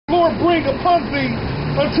Lord bring upon thee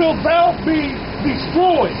until thou be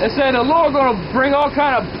destroyed. It said the Lord going to bring all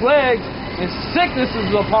kind of plagues and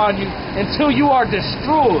sicknesses upon you until you are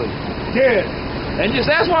destroyed. Yeah. And just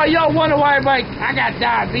that's why y'all wonder why everybody, I got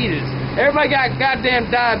diabetes. Everybody got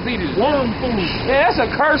goddamn diabetes. Worm food. Yeah, that's a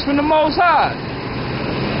curse from the Most High.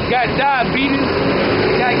 Got diabetes.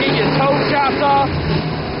 Gotta get your toe chopped off.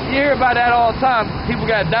 You hear about that all the time. People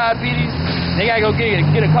got diabetes. They gotta go get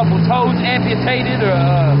a couple toes amputated or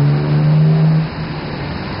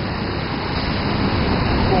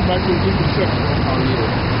Going back to the Hebrew section.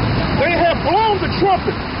 They have blown the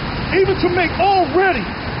trumpet, even to make all ready,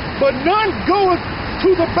 but none goeth to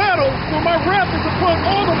the battle, for my wrath is upon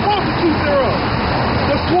all the multitude thereof.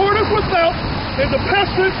 The sword is without, and the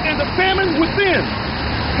pestilence and the famine within.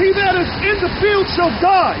 He that is in the field shall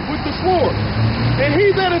die with the sword, and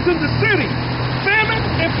he that is in the city, famine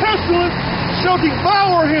and pestilence shall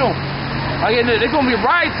devour him. there's gonna be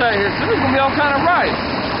riots out here. Soon there's gonna be all kind of riots.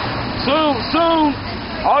 Soon,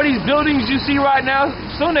 all these buildings you see right now,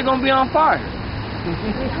 soon they're gonna be on fire.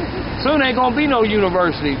 Soon ain't gonna be no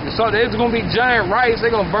university. So there's gonna be giant riots.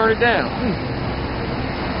 They're gonna burn it down.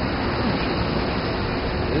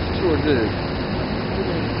 This sure did.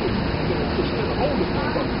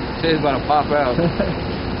 Shit's about to pop out.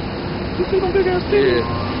 You see them big ass things?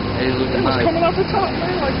 Yeah, it's looking It's nice. coming out the top,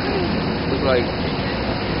 man. Like, Looks like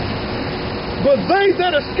but they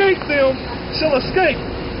that escape them shall escape,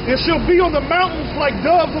 and shall be on the mountains like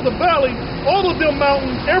doves of the valley, all of them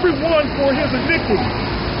mountains, every one for his iniquity.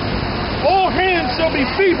 All hands shall be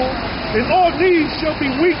feeble, and all knees shall be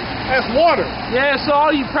weak as water. yeah. So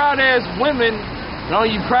all you proud ass women and all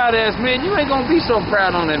you proud ass men, you ain't gonna be so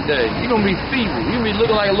proud on that day. You gonna be feeble. You gonna be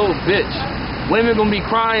looking like a little bitch. Women gonna be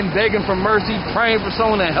crying, begging for mercy, praying for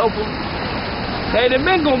someone to help them. Hey, the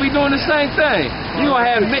men gonna be doing the same thing. You gonna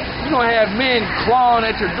have men clawing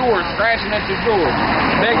at your door, scratching at your door,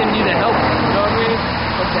 begging you to help them. You know what I mean?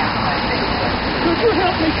 Could you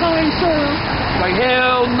help me, kind sir? Like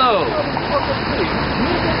hell no,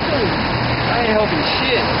 Nigga, please. I ain't helping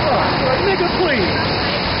shit. Like, nigga, please.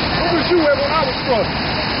 What was you at when I was struggling?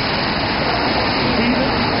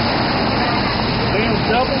 Heathen. Damn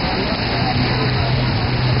devil.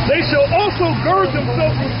 They shall also gird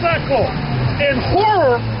themselves with sackcloth, and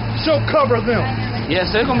horror shall cover them.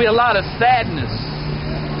 Yes, there's gonna be a lot of sadness.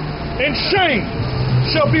 And shame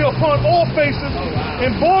shall be upon all faces,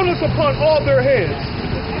 and baldness upon all their heads.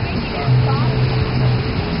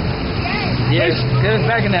 Yes,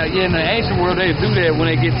 back in in the ancient world, they do that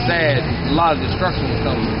when they get sad. A lot of destruction is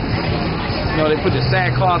coming. You know, they put the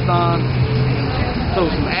sackcloth on,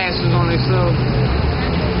 throw some ashes on themselves.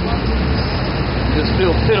 Just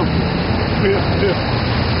feel pitiful.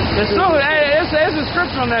 There's a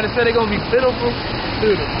scripture on that that said they're gonna be pitiful.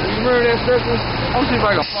 You remember that scripture? I'll see if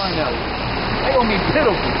I can find out. They're gonna be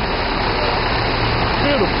pitiful.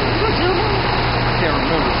 Pitiful. I can't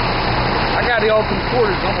remember. I got the all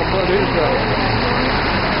concordance. I'm gonna put this up.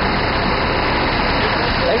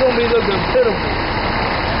 They gonna be looking pitiful.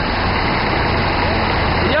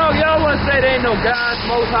 Y'all wanna say there ain't no God,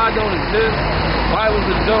 Most High don't exist, Bible's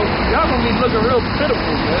a joke. Y'all gonna be looking real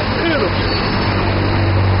pitiful, man. Pitiful.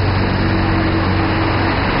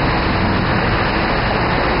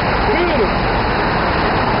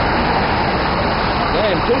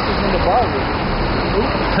 Damn, piss is in the Bible.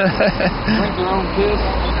 Drink your own piss.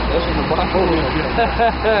 That's in the Bible.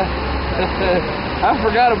 I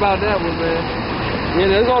forgot about that one, man. Yeah,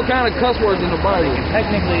 there's all kind of cuss words in the Bible.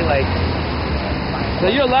 Technically, like, So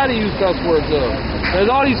you're allowed to use cuss words, though. There's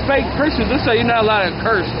all these fake Christians that say you're not allowed to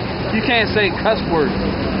curse. You can't say cuss words.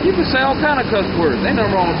 You can say all kind of cuss words. Ain't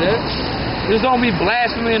nothing wrong with that. Just don't be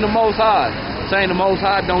blasphemy in the Most High. Saying the Most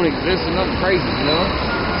High don't exist and nothing crazy, you know?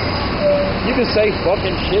 You can say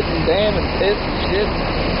fucking shit and damn and piss and shit.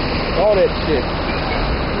 All that shit.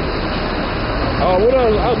 Oh, what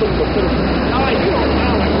else? I was looking for pitiful. You don't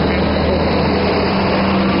sound like a man.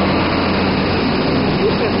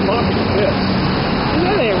 This is fucking piss.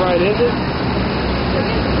 That ain't right, is it?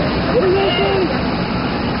 What is that thing?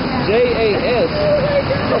 J-A-S.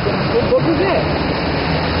 What book is that?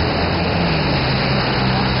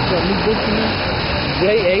 Got new books in there?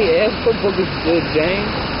 J-A-S? What book is James?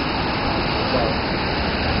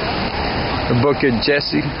 The book of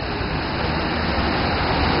Jesse.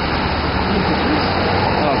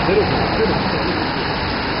 Oh, pitiful.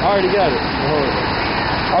 I already got it.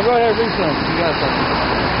 I'll go ahead and read something. You got something.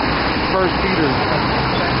 1 Peter.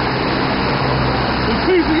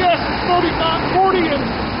 Ecclesiastes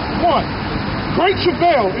 40:1. Great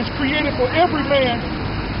travail is created for every man,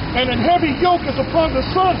 and an heavy yoke is upon the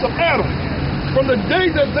sons of Adam, from the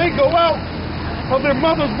day that they go out of their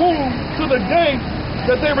mother's womb to the day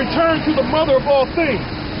that they return to the mother of all things.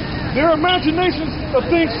 Their imaginations of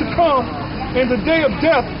things to come and the day of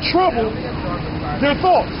death trouble their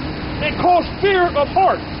thoughts and cause fear of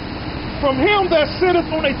heart. From him that sitteth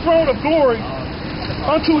on a throne of glory,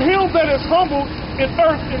 unto him that is humbled in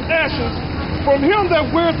earth and ashes, from him that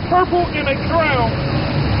weareth purple in a crown,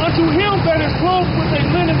 unto him that is clothed with a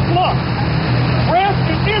linen cloth, wrath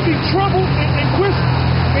and envy, trouble and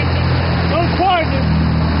unquietness,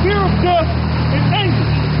 fear of death and anger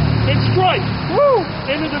and strife.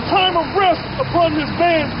 And in the time of rest upon his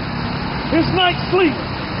band, his night sleep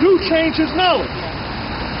do change his knowledge.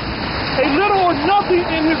 A little or nothing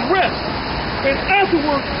in his rest, and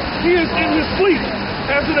afterward he is in his sleep,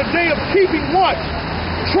 as in a day of keeping watch.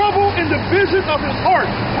 Trouble in the vision of his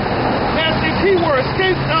heart, as if he were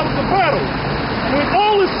escaped out of the battle. When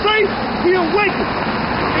all is safe, he awakens.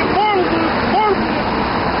 It marvelous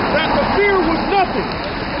that the fear was nothing.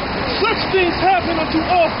 Such things happen unto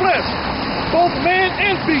all flesh, both man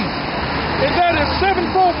and beast, and that is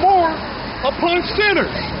sevenfold more upon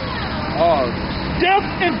sinners. Death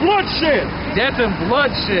and bloodshed. Death and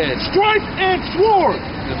bloodshed. Strife and sword.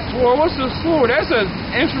 The sword? What's the sword? That's an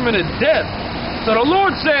instrument of death. So the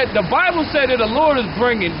Lord said, the Bible said that the Lord is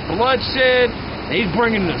bringing bloodshed, and he's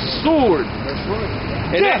bringing the sword. That's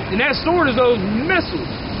right. And that sword is those missiles.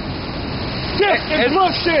 Death and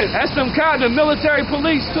bloodshed. That's some kind of military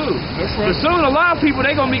police too. That's right. So soon a lot of people,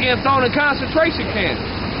 they're going to be getting thrown in concentration camps.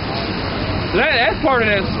 So that's part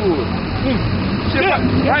of that sword.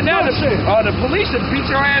 Right now, the police should beat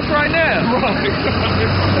your ass right now.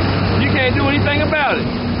 Right. You can't do anything about it.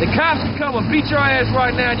 The cops can come and beat your ass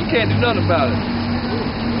right now, and you can't do nothing about it.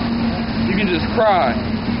 You can just cry.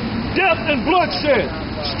 Death and bloodshed,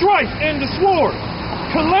 strife and the sword,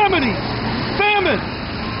 calamity, famine,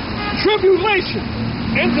 tribulation,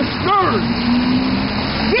 and the scourge.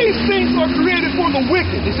 These things are created for the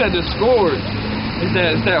wicked. He said the scourge. It's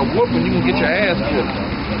that whooping, you can get your ass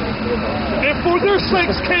whooped. And for their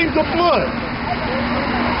sakes came the flood.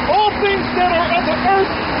 All things that are of the earth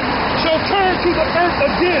shall turn to the earth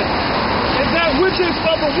again, and that which is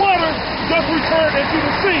of the water doth return into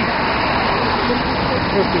the sea.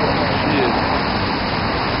 Yeah.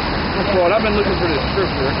 That's what I've been looking for this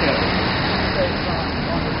scripture. I can't.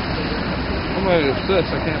 I'm really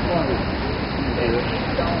obsessed. I can't find it.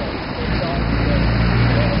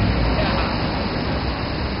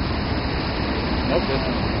 Okay.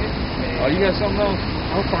 Oh, you got something else?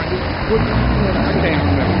 I'll find it. I can't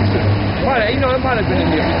remember. It might have been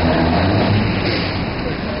in here.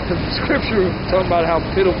 The scripture was talking about how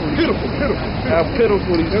pitiful these people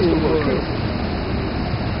were.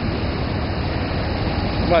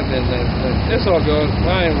 It might have been that. It's all good.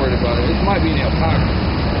 I ain't worried about it. It might be in the Apocrypha.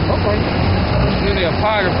 Okay. It's in the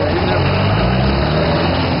Apocrypha. We never...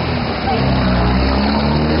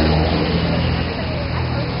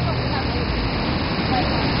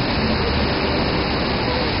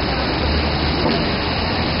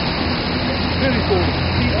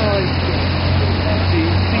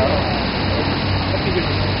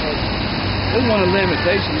 There's one of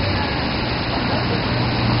Lamentations.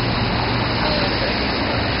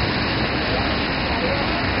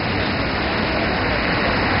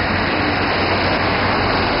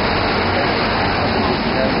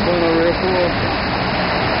 One over here for.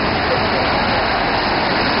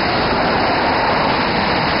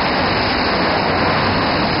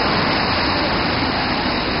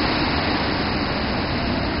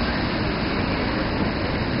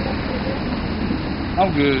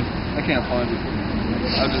 I'm good. I can't find it.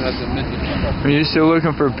 I just have to admit it. Are you still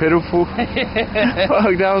looking for pitiful?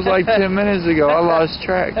 Fuck, that was like 10 minutes ago. I lost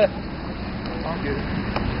track.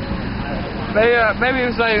 Maybe it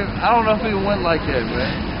was like, I don't know if it went like that, man.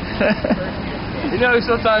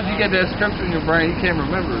 Sometimes you get that scripture in your brain, you can't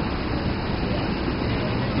remember it.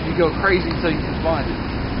 You go crazy until you can find it.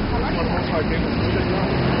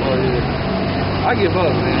 Oh, yeah. I give up,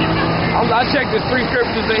 man. I checked the 3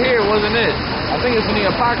 scriptures in here, it wasn't it. I think it's in the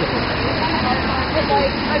Apocrypha.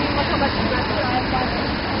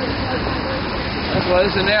 That's why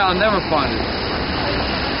it's in there, I'll never find it.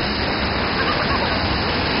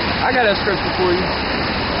 I got that scripture for you.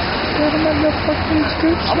 I'm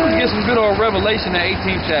gonna get some good old Revelation, that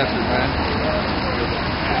 18th chapter, man.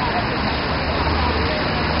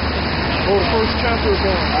 Well, the first chapter of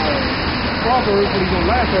Proverbs, when he's gonna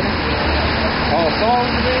laugh at him. Oh,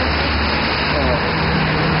 Psalms, man?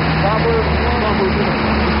 Proverbs.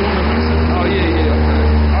 Oh, yeah, okay.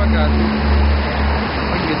 I got you.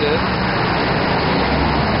 I can get that.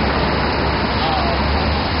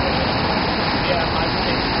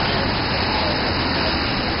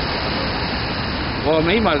 Oh,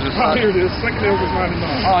 man, he might have just... Oh, here it is. Second Ezra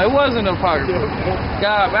 99. Oh, it wasn't apocryphal.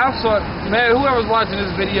 God, man, I'm sorry. Man, whoever's watching this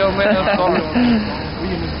video, man, I'm sorry. We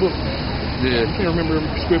in this book. Yeah. You can't remember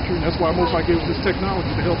scripture, and that's why Most High gave us this technology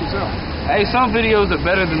to help us out. Hey, some videos are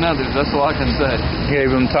better than others. That's all I can say. Gave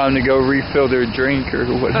them time to go refill their drink or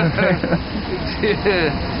whatever. Yeah.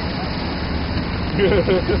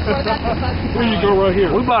 Here you go right here.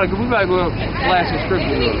 We about to go flash the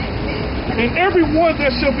scripture up. And every one that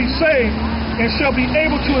shall be saved and shall be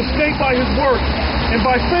able to escape by his works and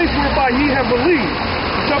by faith whereby ye have believed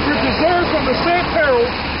shall be preserved from the same perils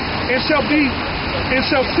and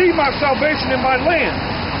shall see my salvation in my land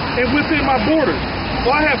and within my borders.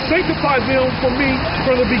 For I have sanctified them for me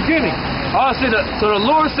from the beginning. Oh, see, so the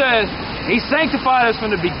Lord says He sanctified us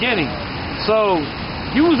from the beginning. So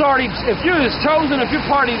you was already, if you're His chosen, if you're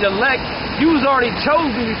part of the elect, you was already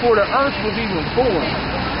chosen before the earth was even born.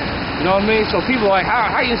 You know what I mean? So people are like,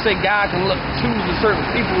 how you say God can choose a certain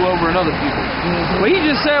people over another people? Well, He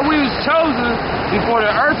just said we was chosen before the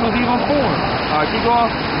earth was even born. All right, keep going.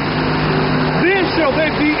 Then shall they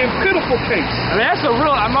be in pitiful case. I mean, that's a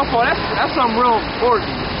real, my fault, that's something real important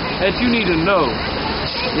that you need to know.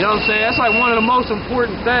 You know what I'm saying? That's like one of the most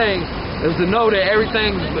important things is to know that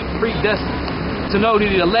everything's predestined. To know that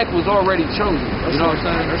the elect was already chosen. You know what I'm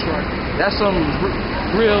saying? That's right. That's something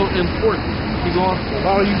real important. Keep going. A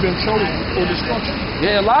lot of you been chosen for destruction.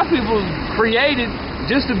 Yeah, a lot of people created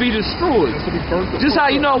just to be destroyed. Just to be burnt. Just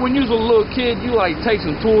how you know when you was a little kid, you like take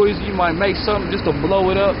some toys, you might make something just to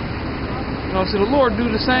blow it up. You know, so the Lord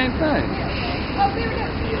do the same thing.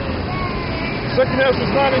 Second Ezra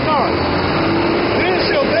 99. Then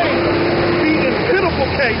shall they be in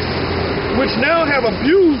pitiful case, which now have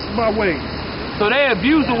abused my ways. So they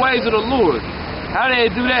abuse the ways of the Lord. How do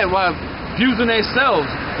they do that? While abusing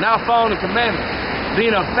themselves, not following the commandments,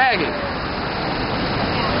 being a faggot.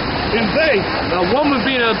 And they, a woman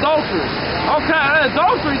being an adulteress. All kind of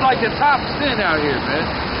adultery is like the top sin out here, man.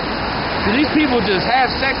 Cause these people just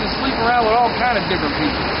have sex and sleep around with all kind of different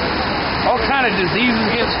people. All kind of diseases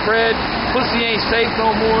get spread. Pussy ain't safe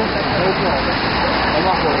no more.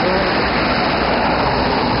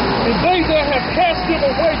 And they that have cast him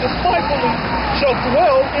away despitefully shall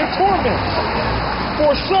dwell in torments.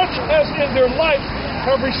 For such as in their life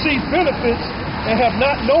have received benefits and have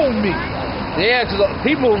not known me. Yeah, because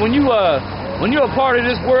people, when you're a part of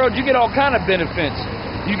this world, you get all kind of benefits.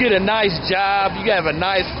 You get a nice job, you have a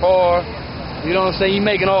nice car, you know what I'm saying? You're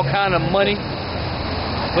making all kind of money.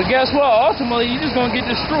 But guess what? Ultimately, you're just going to get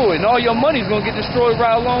destroyed, and all your money's going to get destroyed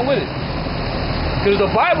right along with it. Because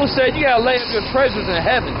the Bible said you got to lay up your treasures in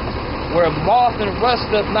heaven, where moth and rust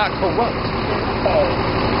doth not corrupt.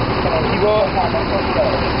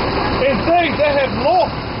 And they that have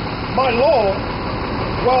lost my law,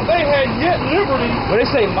 while they had yet liberty. What they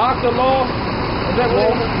say, mock the law? Is that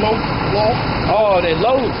what law? Oh, they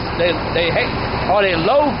loathe. They hate. Oh, they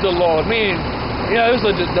loathe the law. I mean, you know, it's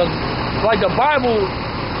like the Bible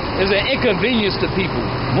is an inconvenience to people.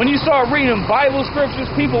 When you start reading Bible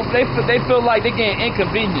scriptures, people they feel like they're getting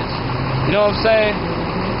inconvenienced. You know what I'm saying?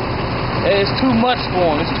 It's too much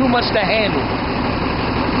for them. It's too much to handle.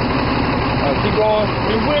 Keep going.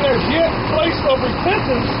 And when as yet place of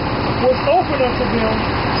repentance was open unto them,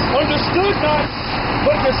 understood not,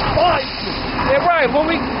 but despised it. Yeah, right. When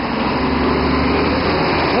we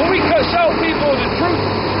show people the truth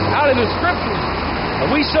out of the scriptures,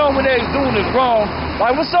 and we show them what they're doing is wrong,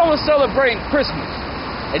 like when someone's celebrating Christmas,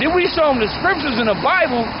 and then we show them the scriptures in the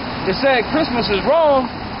Bible that said Christmas is wrong,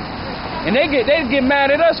 and they get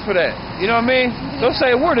mad at us for that. You know what I mean? They'll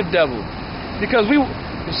say we're the devil. Because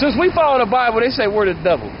since we follow the Bible, they say we're the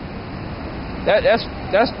devil. That's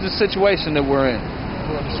the situation that we're in.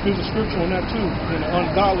 Well, there's a scripture on that too. When the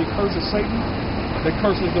ungodly curses Satan, they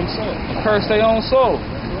curses themselves. Curse their own soul.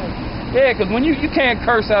 Right. Yeah, because when you can't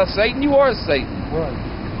curse out Satan, you are Satan. Right.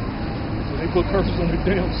 So they put curses on their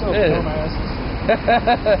damn self, dumbasses.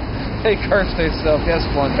 They curse themselves. That's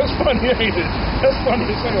funny. That's funny, ain't it? That's funny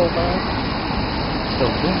as hell, man. The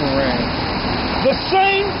boomerang. The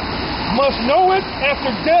same must know it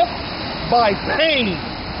after death by pain.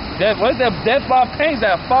 What's that? Death by pain's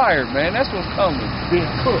that fire, man. That's what's coming. Being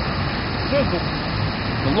cooked. Sizzle.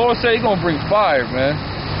 The Lord said He's gonna bring fire, man.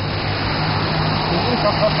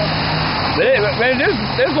 Man,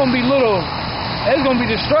 there's gonna be there's gonna be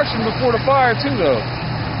destruction before the fire too, though.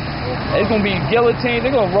 There's gonna be guillotines.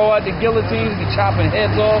 They're gonna roll out the guillotines, be chopping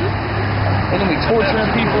heads off. They're gonna be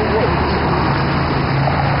torturing people.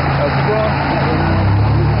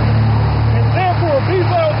 And therefore be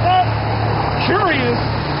thou not curious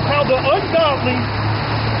how the ungodly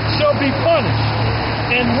shall be punished,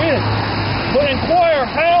 and when, but inquire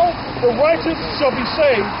how the righteous shall be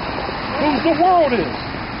saved, whose the world is.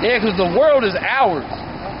 Yeah, because the world is ours.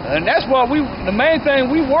 And that's what the main thing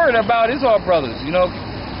we worried about is our brothers, you know.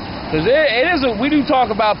 Because we do talk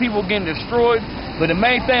about people getting destroyed, but the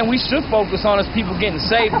main thing we should focus on is people getting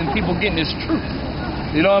saved and people getting this truth.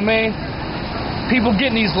 You know what I mean? People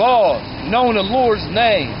getting these laws, knowing the Lord's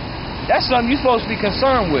name. That's something you're supposed to be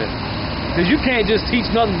concerned with. Because you can't just teach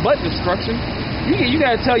nothing but destruction. You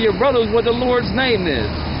got to tell your brothers what the Lord's name is.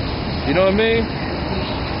 You know what I mean?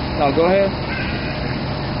 Now, go ahead.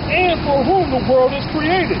 And for whom the world is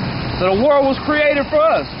created. So the world was created for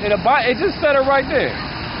us. It just said it right there.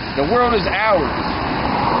 The world is ours.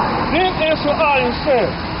 Then answered I and said,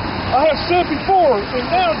 I have said before, and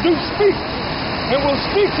now do speak, and will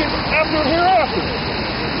speak it after hereafter,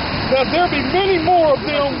 that there be many more of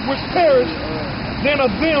them which perish than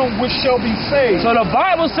of them which shall be saved. So the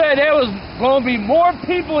Bible said there was going to be more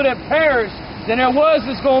people that perish than there was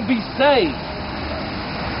that's going to be saved.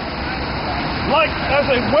 Like as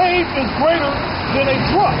a wave is greater than a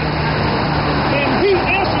drop. And he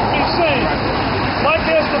answered me, saying, like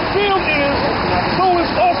as the field is, so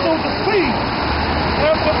is also the seed.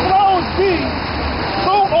 As the flowers be,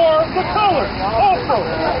 so are the colors also.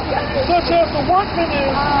 Such as the workman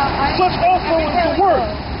is, such also is the work.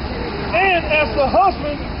 And as the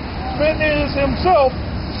husbandman is himself,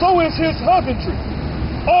 so is his husbandry.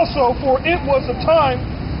 Also, for it was the time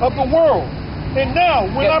of the world. And now,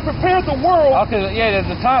 when I prepared the world... Okay, yeah, there's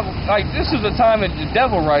a time, like, this is the time of the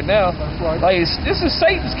devil right now. That's right. Like, this is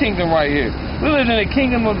Satan's kingdom right here. We live in the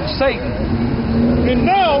kingdom of Satan. And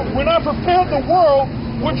now, when I prepared the world,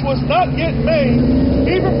 which was not yet made,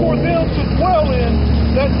 even for them to dwell in,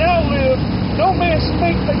 that now live, no man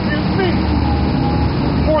spake against me.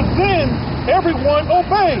 For then everyone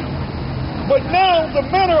obeyed. But now the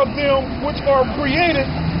manner of them which are created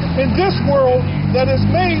in this world that is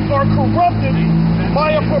made are corrupted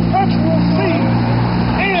by a perpetual seed,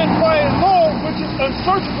 and by a law which is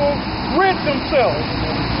unsearchable rid themselves.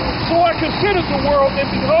 So I considered the world, and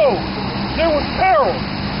behold, there was peril,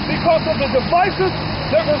 because of the devices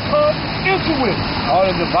that were come into it. All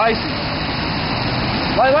the devices.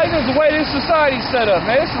 Like this, the way this society's set up,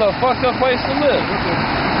 man. This is a fucked up place to live.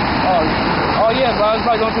 Oh yeah, but it's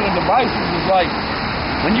like going to the devices. It's like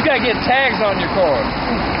when you gotta get tags on your car.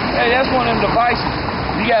 Hey, that's one of them devices.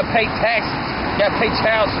 You gotta pay taxes. You gotta pay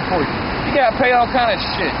child support. You gotta pay all kind of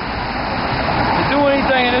shit. To do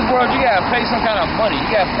anything in this world, you gotta pay some kind of money.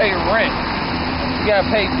 You gotta pay rent. You gotta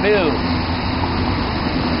pay bills.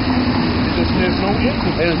 There's no end to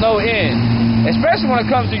it. There's no end. Especially when it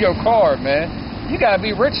comes to your car, man. You gotta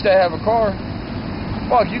be rich to have a car.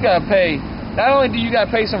 Fuck, you gotta pay. Not only do you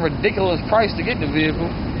gotta pay some ridiculous price to get the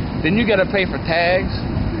vehicle, then you gotta pay for tags.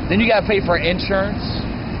 Then you gotta pay for insurance.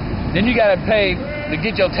 Then you gotta pay to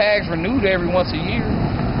get your tags renewed every once a year.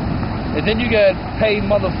 And then you gotta pay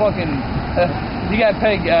motherfucking, you gotta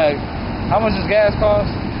pay, how much does gas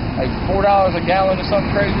cost? Like $4 a gallon or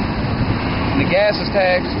something crazy? And the gas is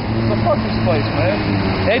taxed. So fuck this place, man.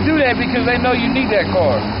 They do that because they know you need that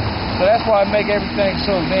car. So that's why I make everything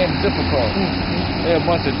so damn difficult. They're a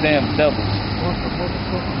bunch of damn devils.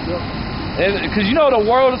 Because you know the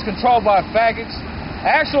world is controlled by faggots.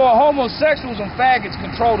 Actual homosexuals and faggots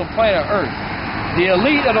control the planet Earth. The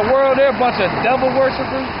elite of the world, they're a bunch of devil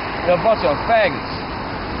worshippers. They're a bunch of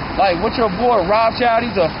faggots. Like, what's your boy Rothschild?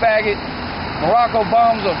 He's a faggot. Barack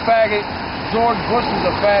Obama's a faggot. George Bush is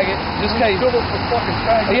a faggot. Just case.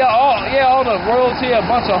 Yeah, all the royalty, a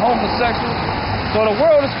bunch of homosexuals. So the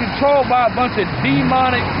world is controlled by a bunch of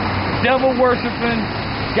demonic, devil worshipping,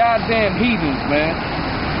 goddamn heathens, man.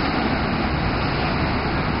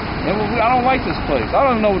 And I don't like this place. I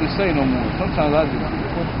don't know what to say no more. Sometimes I do.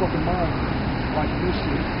 Like this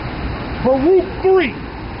shit. Baruch 3.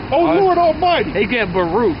 Oh, Lord Almighty. He can't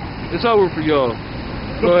Baruch. It's over for y'all.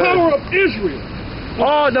 The power of Israel.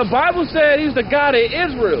 Oh, the Bible said he's the God of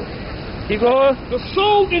Israel. Keep going. The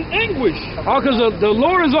soul in anguish. Oh, because the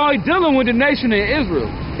Lord is only dealing with the nation of Israel.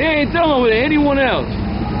 He ain't dealing with anyone else.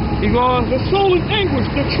 Keep going. The soul in anguish,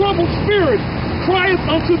 the troubled spirit, crieth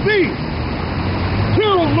unto thee. Hear,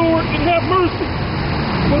 O Lord, and have mercy.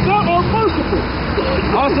 For thou art merciful.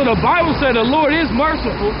 Also, the Bible said the Lord is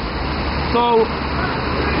merciful. So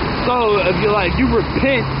if you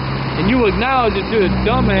repent and you acknowledge that you're a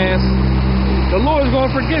dumbass, the Lord is going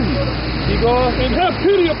to forgive you. He goes, and have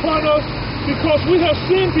pity upon us, because we have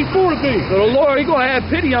sinned before thee. So the Lord, He's going to have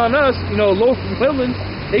pity on us. You know, Lord willing,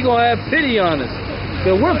 He's going to have pity on us.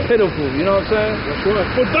 Because we're pitiful, you know what I'm saying? That's right.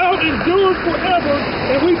 For thou endured forever,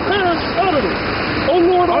 and we perish utterly. O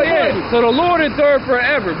Lord Almighty. Yeah. So the Lord endured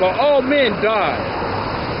forever, but all men die.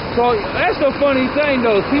 So that's the funny thing,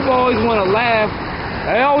 though. People always want to laugh.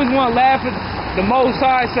 They always want to laugh at the Most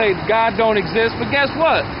High, say God don't exist. But guess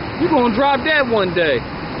what? You're going to drop dead one day.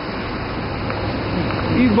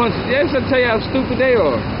 These bunch of, they should tell you how stupid they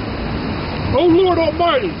are. O Lord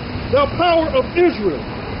Almighty, thou power of Israel,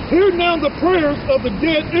 hear now the prayers of the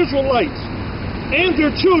dead Israelites and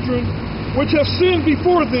their children, which have sinned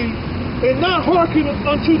before thee, and not hearkened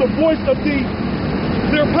unto the voice of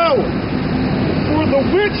their power. For the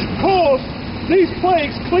which cause these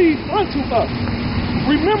plagues cleave unto us.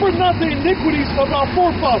 Remember not the iniquities of our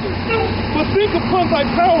forefathers, but think upon thy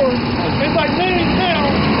power and thy name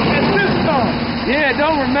now at this time. Yeah,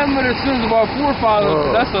 don't remember the sins of our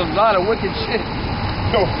forefathers. That's a lot of wicked shit.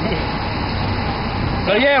 No.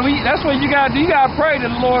 So yeah, that's what you gotta do. You gotta pray to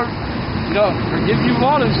the Lord, forgive you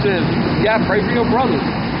all them sins. You gotta pray for your brothers.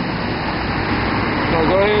 So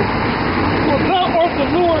go ahead. For thou art the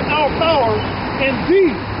Lord our power, and thee,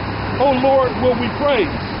 O Lord, will we praise.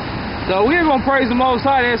 So we're gonna praise the Most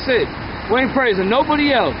High. That's it. We ain't praising nobody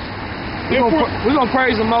else. We're gonna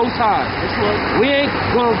praise the Most High. That's right. We ain't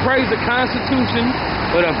gonna praise the Constitution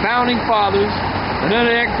or the Founding Fathers or none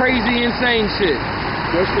of that crazy, insane shit.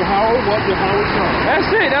 Just the Howard, what the Howard son. That's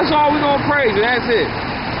it. That's all we're gonna praise. And that's it.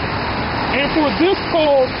 And for this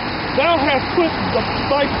cause thou hast put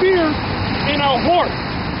thy fear in our heart,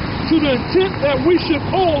 to the intent that we should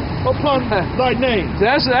call upon thy name.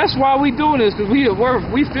 That's why we doing this, because we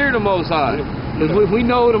fear the Most High. Because we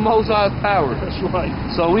know the Most High's power. That's right.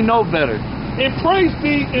 So we know better. And praise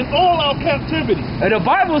thee in all our captivity. And the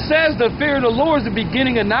Bible says the fear of the Lord is the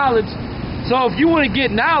beginning of knowledge. So if you want to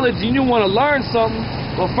get knowledge and you want to learn something,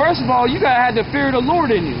 well, first of all, you got to have the fear of the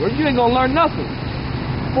Lord in you, or you ain't going to learn nothing.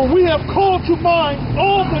 For we have called to mind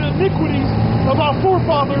all the iniquities of our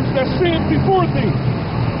forefathers that sinned before thee.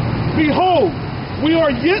 Behold, we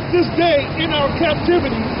are yet this day in our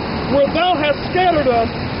captivity, where thou hast scattered us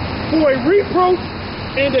for a reproach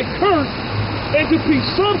and a curse, and to be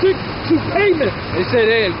subject to payment. They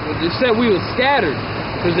said we were scattered,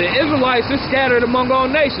 because the Israelites are scattered among all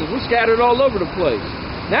nations. We're scattered all over the place.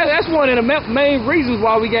 Now that's one of the main reasons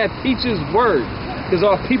why we got to teach His word, because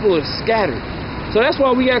our people are scattered. So that's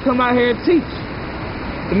why we got to come out here and teach,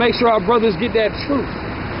 to make sure our brothers get that truth.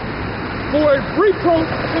 For a reproach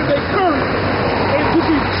and a curse, and to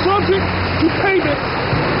be subject to payment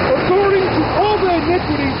according to all the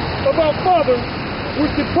iniquities of our fathers,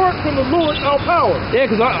 which depart from the Lord our power. Yeah,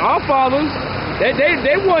 because our fathers,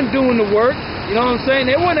 they wasn't doing the work. You know what I'm saying?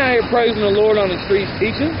 They wasn't out here praising the Lord on the streets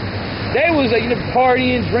teaching. They was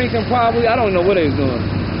partying, drinking probably. I don't know what they was doing.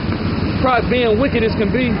 Probably being wicked as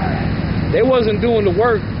can be. They wasn't doing the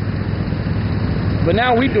work. But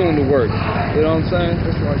now we doing the work. You know what I'm saying?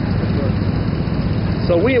 That's right. That's right.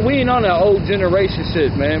 So we ain't on that old generation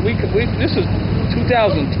shit, man. This is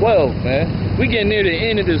 2012, man. We getting near the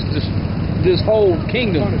end of this whole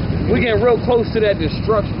kingdom. We getting real close to that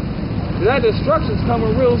destruction. That destruction's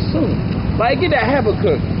coming real soon. Like, get that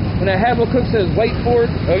Habakkuk. When that Habakkuk says, wait for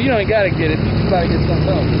it, oh, you don't gotta get it. You gotta get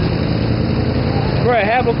something else. For a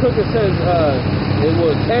Habakkuk, it says, it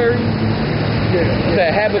will tarry. Yeah.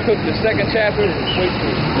 That Habakkuk, the 2nd chapter. Wait for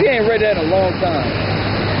it. We ain't read that in a long time.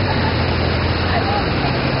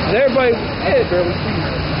 Everybody, I can barely see it.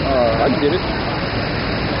 I get it.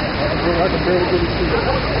 I can barely really see it.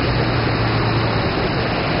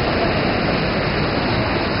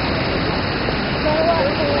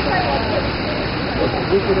 That's a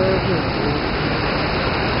wicked ass thing.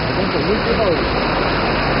 That's a wicked hole.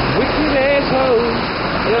 Wicked asshole.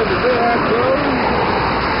 Everywhere I go.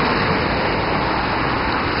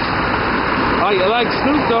 Oh, like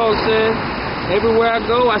Snoop Dogg said, everywhere I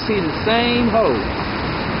go, I see the same hoe.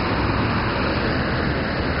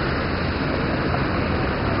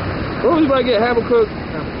 Where was you about to get Habakkuk?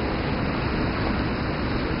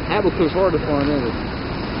 Habakkuk's hard to find, isn't it?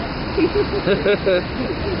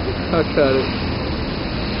 I got it.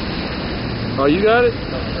 Oh, you got it? I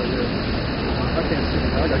can't see it.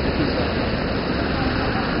 I got to see it.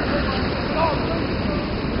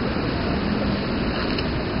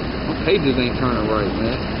 My pages ain't turning right,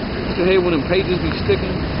 man. What the hell when them pages be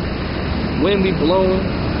sticking? Wind be blowing?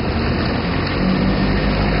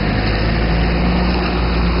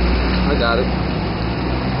 I got it.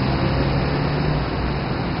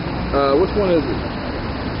 Which one is it?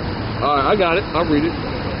 Alright, I got it. I'll read it.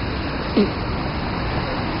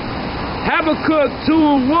 Habakkuk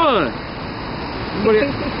 2:1.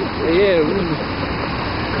 Yeah.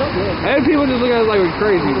 And people just look at us like we're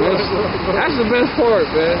crazy, man. That's the best part,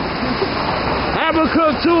 man.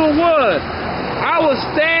 Habakkuk 2:1. I will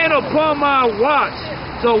stand upon my watch.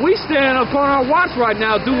 So we stand upon our watch right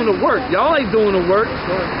now doing the work. Y'all ain't doing the work.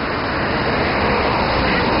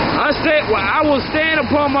 I will stand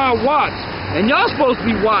upon my watch. And y'all supposed to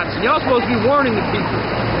be watching. Y'all supposed to be warning the people.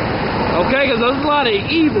 Okay? Because there's a lot of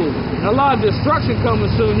evil and a lot of destruction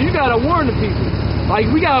coming soon. You got to warn the people.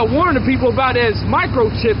 Like, we got to warn the people about this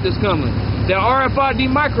microchip that's coming. The RFID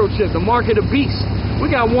microchip, the mark of the beast. We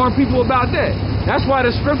got to warn people about that. That's why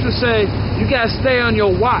the scriptures say you got to stay on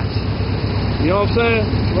your watch. You know what I'm saying?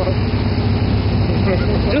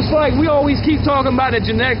 Just like we always keep talking about the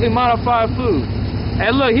genetically modified food.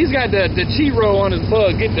 And look, he's got the Chiro on his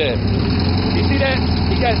bug. Get that. You see that?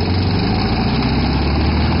 He got.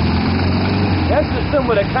 That's the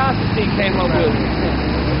symbol that Constantine came up with.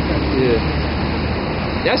 Yeah.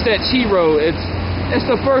 That's that Chiro. It's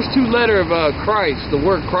the first two letters of Christ, the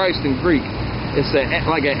word Christ in Greek. It's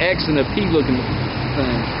like an X and a P looking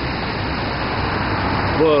thing.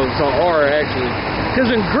 Well, it's an R actually. Because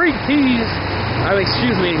in Greek, in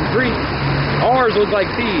Greek, R's look like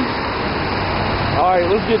P's. Alright,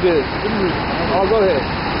 let's get this. Oh, go ahead.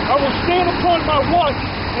 I will stand upon my watch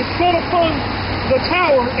and set upon the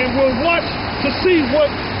tower and will watch to see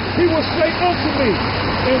what he will say unto me,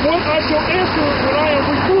 and what I shall answer when I am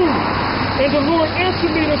reproved. And the Lord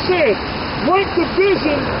answered me and said, write the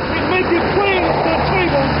vision and make it plain on the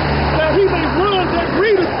table, that he may run that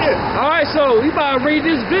readeth it. Alright, so we about to read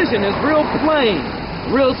this vision. It's real plain,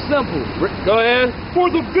 real simple. Go ahead.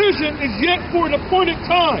 For the vision is yet for an appointed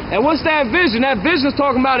time. And what's that vision? That vision is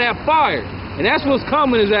talking about that fire. And that's what's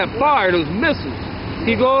coming is that fire, those missiles.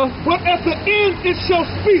 Keep going. But at the end it shall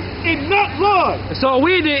speak and not lie. So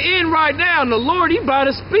we in the end right now, and the Lord, he about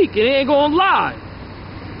to speak, and he ain't gonna lie.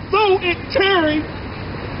 Though it tarry,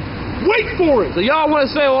 wait for it. So y'all want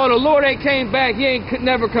to say, oh, the Lord ain't came back, he ain't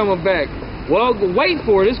never coming back. Well, wait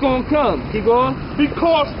for it, it's gonna come. Keep going.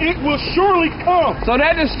 Because it will surely come. So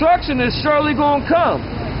that destruction is surely gonna come.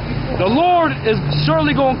 The Lord is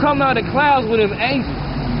surely gonna come out of the clouds with him angels,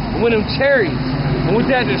 with him chariots, and with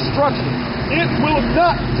that destruction. It will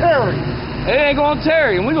not tarry. It ain't gonna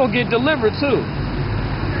tarry, and we're gonna get delivered too.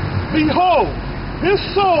 Behold, his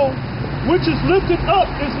soul which is lifted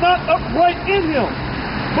up is not upright in him,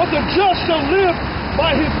 but the just shall live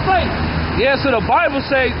by his faith. Yeah, so the Bible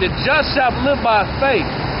says the just shall live by faith.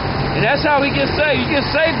 And that's how we get saved. You get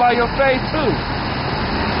saved by your faith too.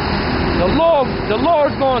 The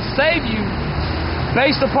Lord's gonna save you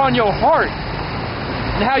based upon your heart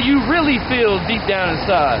and how you really feel deep down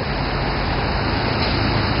inside.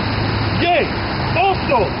 Yea,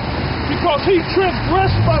 also, because he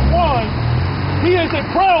transgressed by wine, he is a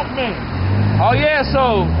proud man. Oh yeah,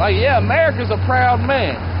 so, America's a proud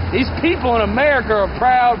man. These people in America are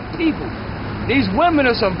proud people. These women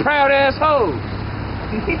are some proud ass hoes.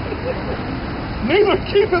 Neither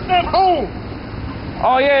keepeth at home.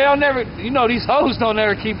 Oh yeah, y'all never, these hoes don't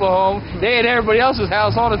ever keep a home. They at everybody else's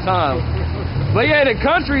house all the time. But yeah, the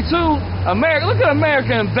country too, America, look at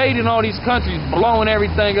America invading all these countries, blowing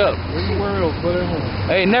everything up.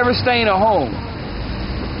 They never staying at home.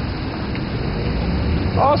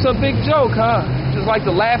 Also a big joke, huh? Just like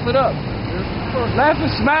to laugh it up. Laugh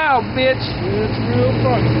and smile, bitch. It's real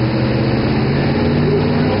funny.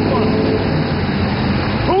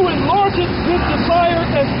 Who enlarges his desire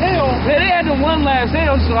as hell. Man, they had the one laugh. They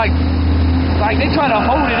don't just like they try to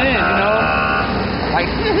hold it in, Like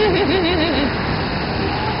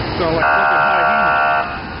sound like fucking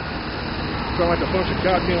hyenas. Sound like a bunch of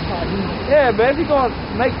goddamn hyenas. Yeah, but if you're gonna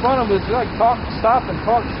make fun of us, like stop and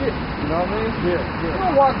talk shit. You know what I mean? Yeah. You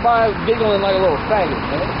don't walk by giggling like a little faggot,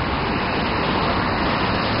 man.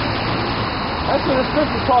 That's what the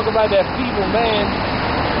scriptures talk about, that feeble man.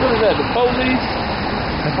 What is that, the police?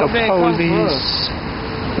 The police.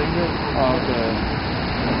 Oh, okay.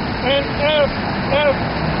 And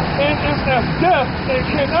is as death and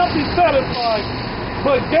cannot be satisfied,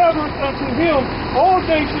 but gathereth unto him all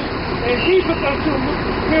nations and heapeth unto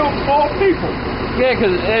him all people. Yeah,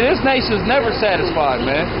 because this nation's never satisfied,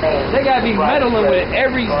 man. They got to be meddling with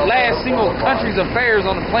every last single country's affairs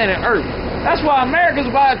on the planet Earth. That's why America's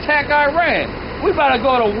about to attack Iran. We about to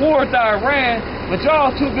go to war with Iran, but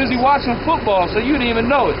y'all too busy watching football, so you didn't even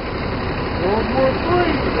know it. World War III.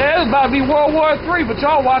 Yeah, it's about to be World War III, but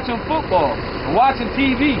y'all watching football, watching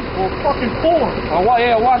TV. Or fucking porn.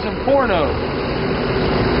 Watching porno.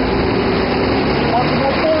 Watching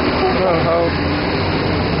more porn than football.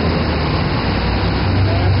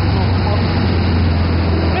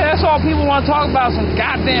 Yeah, that's all people want to talk about, some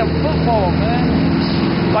goddamn football,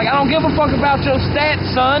 man. Like, I don't give a fuck about your stats,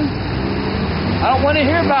 son. I don't want to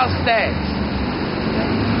hear about stats.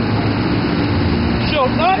 Shall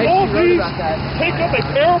shall not all these take up a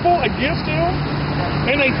parable against him,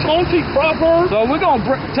 and a taunting proverb? So we're gonna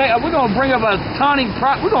bring up a taunting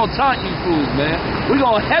we're gonna taunt you fools, man. We're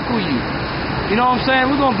gonna heckle you. You know what I'm saying?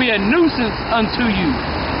 We're gonna be a nuisance unto you.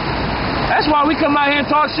 That's why we come out here and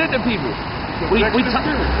talk shit to people.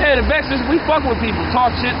 The Vexus, we fuck with people,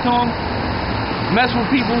 talk shit to them, mess with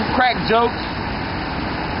people, crack jokes.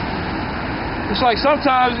 It's like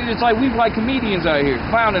sometimes it's like we like comedians out here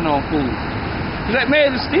clowning on fools.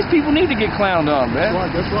 Man, these people need to get clowned on, man.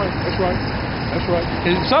 That's right.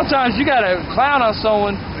 And sometimes you gotta clown on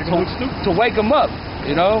someone to wake them up,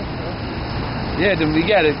 you know? Yeah, then we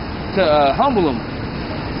gotta humble them.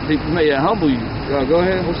 Yeah, humble you. Go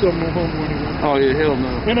ahead. What's up, man? Oh yeah, hell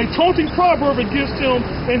no. And a taunting proverb against him,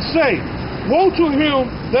 and say, woe to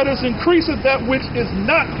him that is increaseth that which is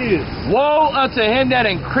not his. Woe unto him that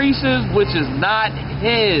increases which is not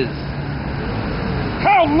his.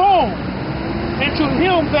 How long? And to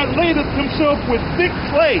him that ladeth himself with thick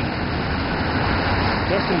clay.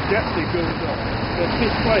 That's some debt they build up. That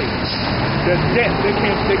thick clay. That debt. They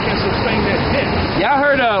can't sustain that debt. Yeah, I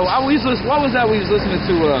heard what was that we was listening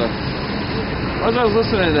to? I was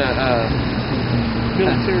listening to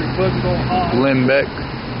Military budget on high. Glenn Beck.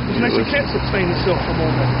 This nation can't sustain itself from all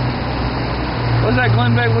that. What's that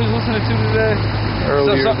Glenn Beck we was listening to today?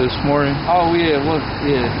 Earlier this morning. Oh yeah,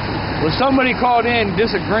 Well, somebody called in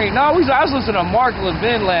disagreeing. No, I was listening to Mark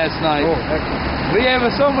Levin last night. Oh, excellent. But yeah,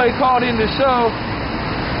 but somebody called in the show.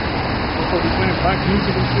 So he's playing black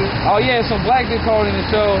music and shit? Oh yeah, some black dude called in the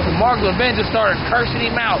show. And Mark Levin just started cursing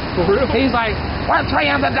him out. For real? He's like, "We're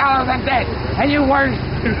 $300 in debt, and you worry."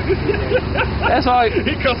 That's all.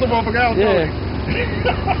 He cussed him off again. Yeah.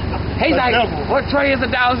 He's like, "We're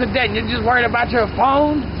 $300 in debt, and you're just worried about your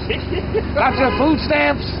phone, about your food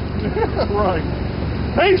stamps." Right.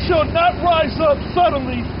 They shall not rise up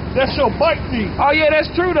suddenly that shall bite thee. Oh yeah, that's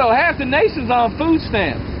true though. Half the nation's on food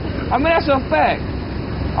stamps. I mean, that's a fact.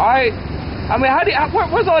 All right. I mean,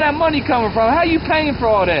 where's all that money coming from? How you paying for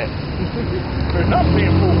all that? They're not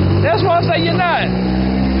paying for it. That's why I say you're not.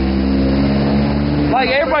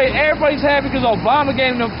 Like everybody's happy because Obama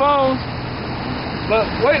gave them phones. But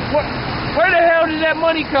where the hell did that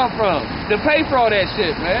money come from to pay for all that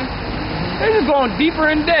shit, man? They're just going deeper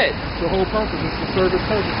in debt. The whole purpose is to serve his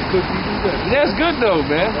purpose. It could be do that. That's good though,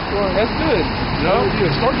 man. That's right. That's good. You know? Yeah,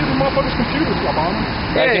 start giving motherfuckers computers, Obama.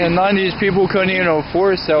 Back in the 90s, people couldn't even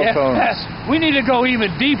afford cell phones. We need to go even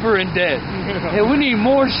deeper in debt. Yeah, we need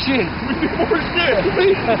more shit. We need more shit.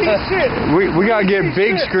 We need shit. We gotta get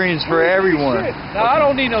big screens for everyone. No, I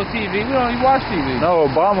don't need no TV. We don't even watch TV. No,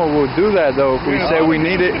 Obama will do that though if we say we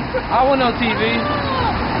need it. I want no TV.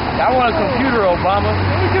 I want a computer, Obama.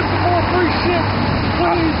 Let me get some more free shit,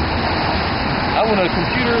 please. I want a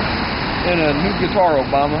computer and a new guitar,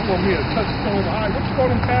 Obama. I want me a touch phone. What you call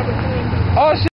them tablets? Oh shit.